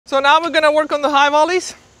So now we're gonna work on the high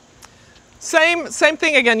volleys. Same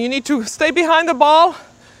thing again. You need to stay behind the ball.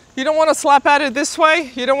 You don't want to slap at it this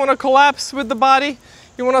way. You don't want to collapse with the body.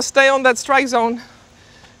 You want to stay on that strike zone.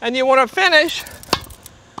 And you want to finish.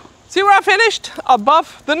 See where I finished?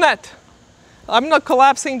 Above the net. I'm not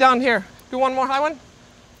collapsing down here. Do one more high one.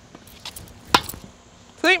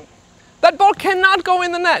 See? That ball cannot go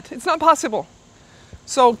in the net. It's not possible.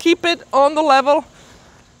 So keep it on the level.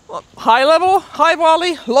 High level, high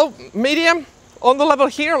volley, low, medium. On the level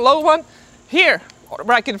here, low one. Here,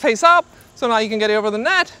 racket face up. So now you can get it over the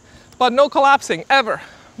net. But no collapsing, ever.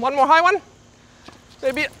 One more high one.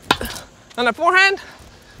 Maybe. And a forehand.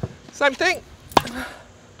 Same thing.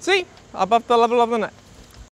 See? Above the level of the net.